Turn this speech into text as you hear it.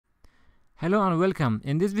Hello and welcome.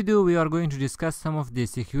 In this video we are going to discuss some of the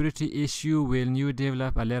security issue when you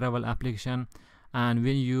develop a Laravel application and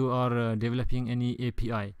when you are developing any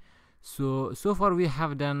API. So far we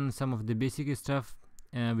have done some of the basic stuff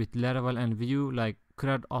with Laravel and Vue, like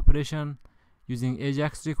crud operation using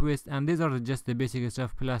Ajax request, and these are just the basic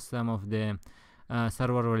stuff plus some of the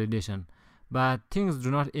server validation. But things do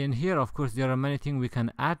not end here. Of course there are many things we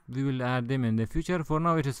can add. We will add them in the future. For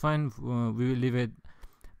now it is fine. We will leave it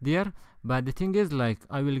there. But the thing is, like,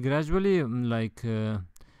 I will gradually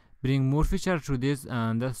bring more feature to this,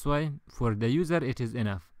 and that's why for the user it is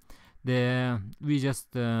enough. We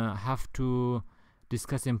just have to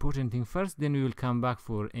discuss important thing first, then we will come back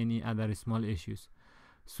for any other small issues.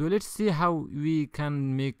 So let's see how we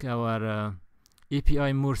can make our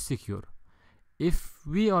API more secure. If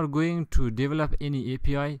we are going to develop any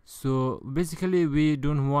API, so basically we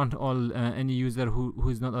don't want any user who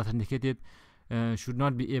is not authenticated should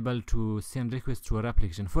not be able to send requests to our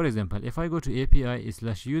application. For example, if I go to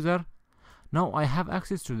API/user, now I have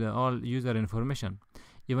access to the all user information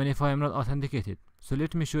even if I am not authenticated. So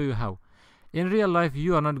let me show you how. In real life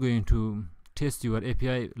you are not going to test your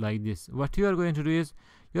API like this. What you are going to do is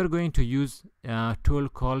you are going to use a tool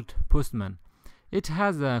called Postman. It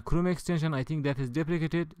has a Chrome extension. I think that is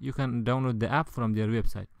deprecated. You can download the app from their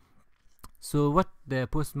website. So what the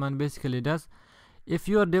Postman basically does, if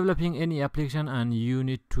you are developing any application and you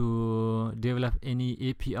need to develop any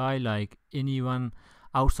API, like anyone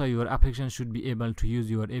outside your application should be able to use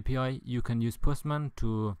your API, you can use Postman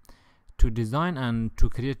to design and to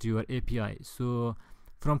create your API. So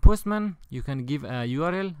from Postman you can give a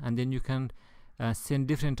URL and then you can send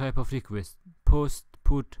different type of requests, post,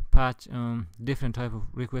 put, patch, different type of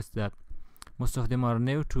requests that most of them are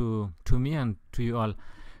new to me and to you all.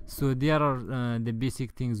 So there are the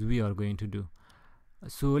basic things we are going to do.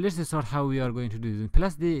 So let's start how we are going to do this.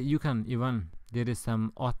 Plus you can even, there is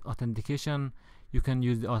some authentication. You can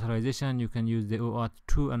use the authorization, you can use the OAuth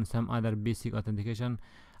 2 and some other basic authentication,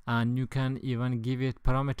 and you can even give it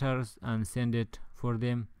parameters and send it for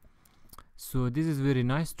them. So this is very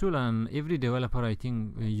nice tool, and every developer I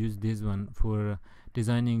think use this one for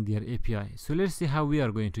designing their API. So let's see how we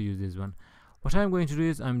are going to use this one. What I'm going to do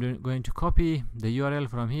is I'm going to copy the URL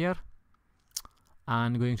from here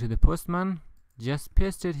and going to the Postman, just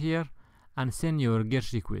paste it here and send your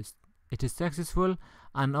GET request. It is successful,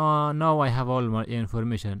 and now I have all my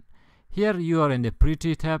information. Here you are in the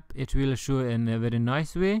pretty tab. It will show in a very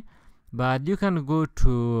nice way, but you can go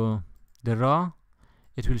to the raw.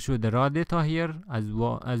 It will show the raw data here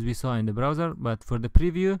as we saw in the browser, but for the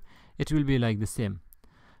preview it will be like the same.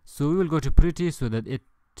 So we will go to pretty so that it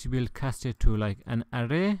will cast it to like an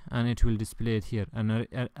array, and it will display it here, an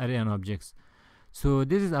array and objects. So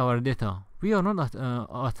this is our data. We are not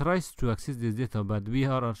authorized to access this data, but we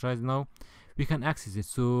are authorized now. We can access it.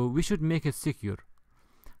 So we should make it secure.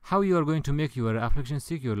 How you are going to make your application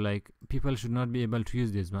secure? Like, people should not be able to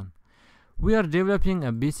use this one. We are developing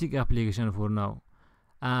a basic application for now.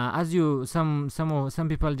 As you some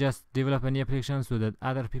people just develop any application so that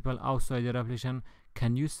other people outside their application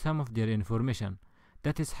can use some of their information.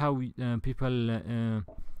 That is how people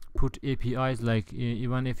put APIs, like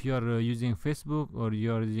even if you are using Facebook or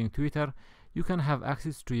you are using Twitter, you can have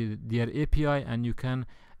access to their API and you can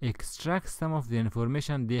extract some of the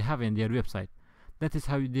information they have in their website. That is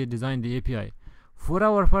how they design the API. For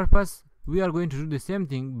our purpose, we are going to do the same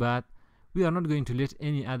thing, but we are not going to let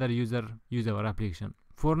any other user use our application.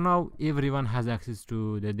 For now, everyone has access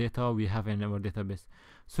to the data we have in our database.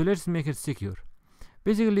 So let's make it secure.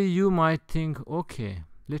 Basically, you might think, okay,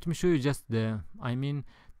 let me show you just the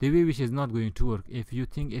way which is not going to work. If you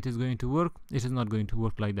think it is going to work, it is not going to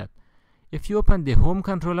work like that. If you open the home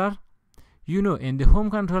controller, you know in the home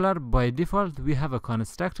controller by default we have a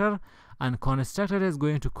constructor, and constructor is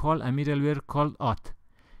going to call a middleware called Auth.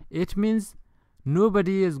 It means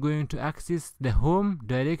nobody is going to access the home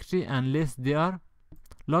directory unless they are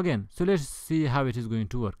logged in. So let's see how it is going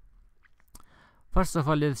to work. First of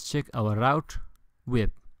all, let's check our route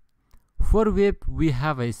web. For web we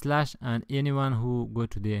have a slash, and anyone who go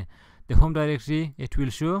to the home directory, it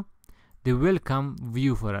will show the welcome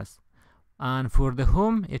view for us. And for the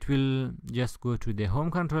home, it will just go to the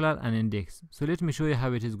home controller and index. So let me show you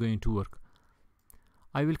how it is going to work.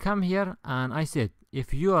 I will come here and I said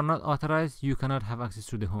if you are not authorized you cannot have access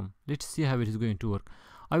to the home. Let's see how it is going to work.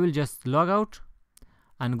 I will just log out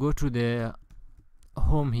and go to the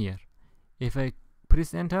home here. If I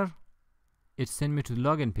press enter, it send me to the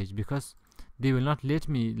login page, because they will not let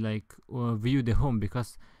me like view the home,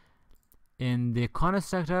 because in the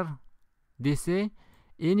constructor they say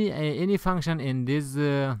any function in this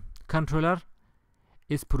controller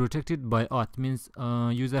is protected by auth, means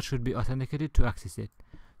user should be authenticated to access it.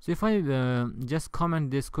 So if I just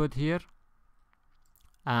comment this code here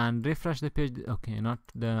and refresh the page, okay, not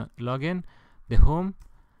the login, the home,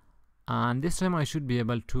 and this time I should be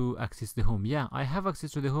able to access the home. Yeah, I have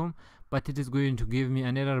access to the home, but it is going to give me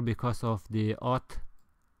an error because of the auth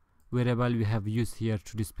variable we have used here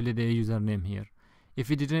to display the username here. If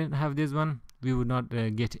we didn't have this one, we would not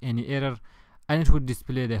get any error, and it would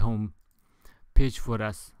display the home page for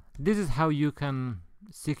us. This is how you can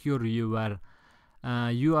secure your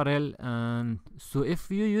URL. And so if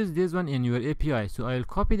you use this one in your API, so I will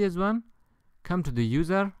copy this one, come to the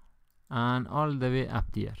user, and all the way up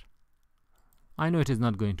there. I know it is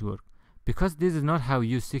not going to work because this is not how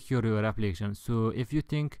you secure your application. So if you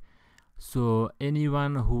think so,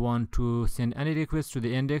 anyone who want to send any request to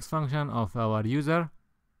the index function of our user,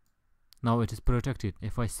 now it is protected.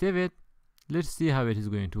 If I save it, let's see how it is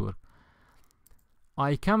going to work.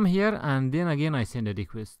 I come here and then again I send a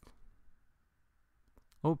request.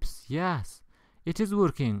 Oops, yes, it is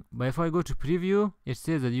working. But if I go to preview, it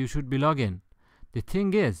says that you should be logged in. The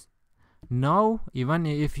thing is, now even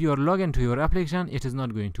if you are logged into your application, it is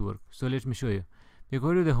not going to work. So let me show you. We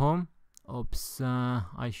go to the home. Oops,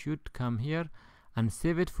 I should come here and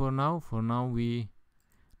save it for now. For now we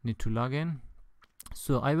need to log in.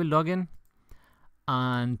 So I will log in,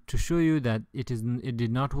 and to show you that it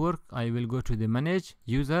did not work, I will go to the manage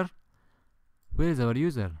user. Where is our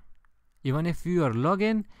user? Even if you are logged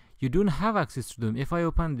in, you don't have access to them. If I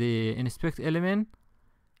open the inspect element,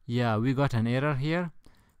 yeah, we got an error here.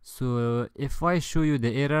 So if I show you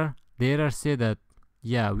the error say that,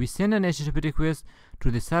 yeah, we send an HTTP request to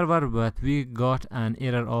the server, but we got an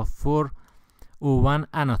error of 401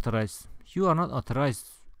 unauthorized. You are not authorized.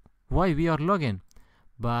 Why? We are logged in,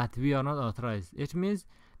 but we are not authorized. It means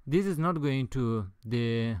this is not going to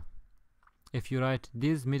the, if you write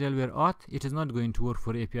this middleware auth, it is not going to work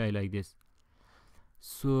for API like this.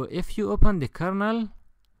 So if you open the kernel,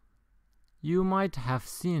 you might have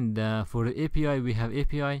seen that for the API we have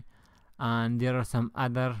API, and there are some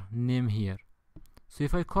other name here. So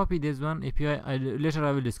if I copy this one API, later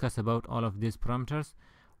I will discuss about all of these parameters,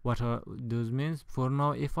 what are those means. For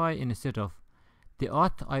now, if I instead of the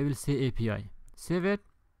auth, I will say API, save it.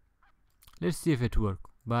 Let's see if it works,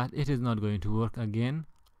 but it is not going to work again.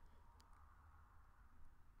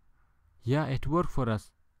 Yeah, it worked for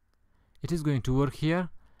us. It is going to work here.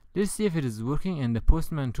 Let's see if it is working in the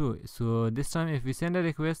Postman too. So this time if we send a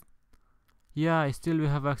request, yeah, still we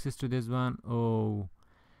have access to this one. Oh,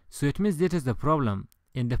 so it means that is the problem.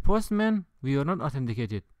 In the Postman we are not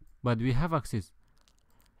authenticated, but we have access.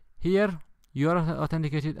 Here you are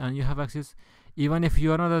authenticated and you have access. Even if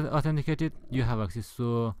you are not authenticated, you have access.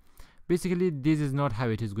 So basically this is not how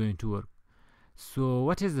it is going to work. So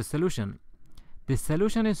what is the solution? The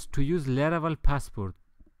solution is to use Laravel Passport.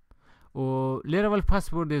 Or Laravel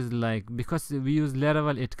Passport is like, because we use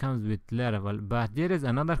Laravel, it comes with Laravel, but there is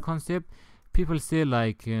another concept. People say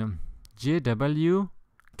like JWK.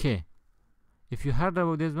 If you heard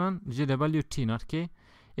about this one, JWT, not K.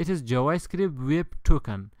 It is JavaScript Web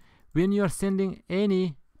Token. When you are sending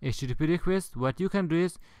any HTTP request, what you can do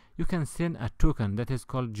is you can send a token that is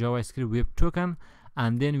called JavaScript Web Token,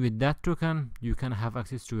 and then with that token you can have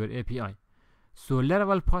access to your API. So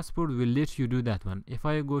Laravel Passport will let you do that one. If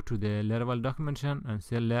I go to the Laravel documentation and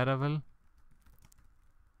say Laravel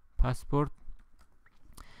Passport,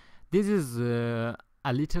 this is a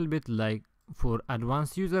little bit like for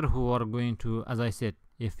advanced user who are going to, as I said,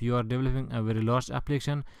 if you are developing a very large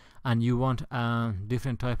application and you want a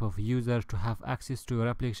different type of user to have access to your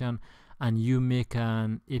application, and you make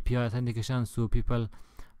an API authentication, so people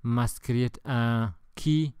must create a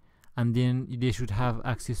key and then they should have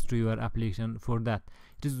access to your application. For that,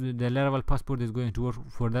 it is the Laravel Passport is going to work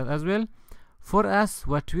for that as well. For us,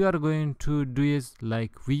 what we are going to do is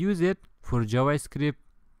like we use it for JavaScript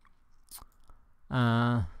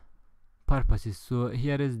purposes. So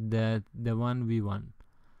here is the one we want.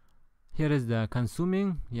 Here is the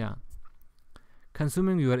consuming your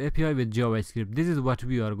API with JavaScript. This is what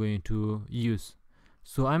we are going to use.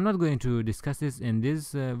 So I'm not going to discuss this in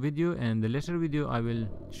this video. In the later video I will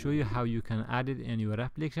show you how you can add it in your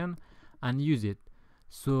application and use it.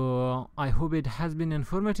 So I hope it has been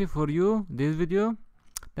informative for you, this video.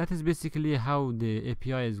 That is basically how the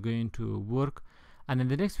API is going to work, and in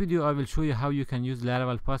the next video I will show you how you can use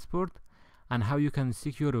Laravel Passport and how you can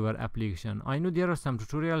secure your application. I know there are some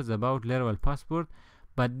tutorials about Laravel Passport,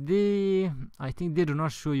 but I think they do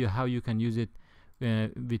not show you how you can use it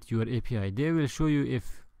with your API. They will show you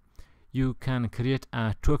if you can create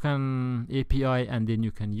a token API and then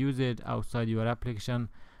you can use it outside your application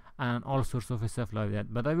and all sorts of stuff like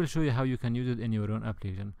that. But I will show you how you can use it in your own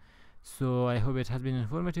application. So I hope it has been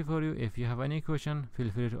informative for you. If you have any question,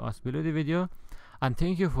 feel free to ask below the video, and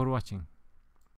thank you for watching.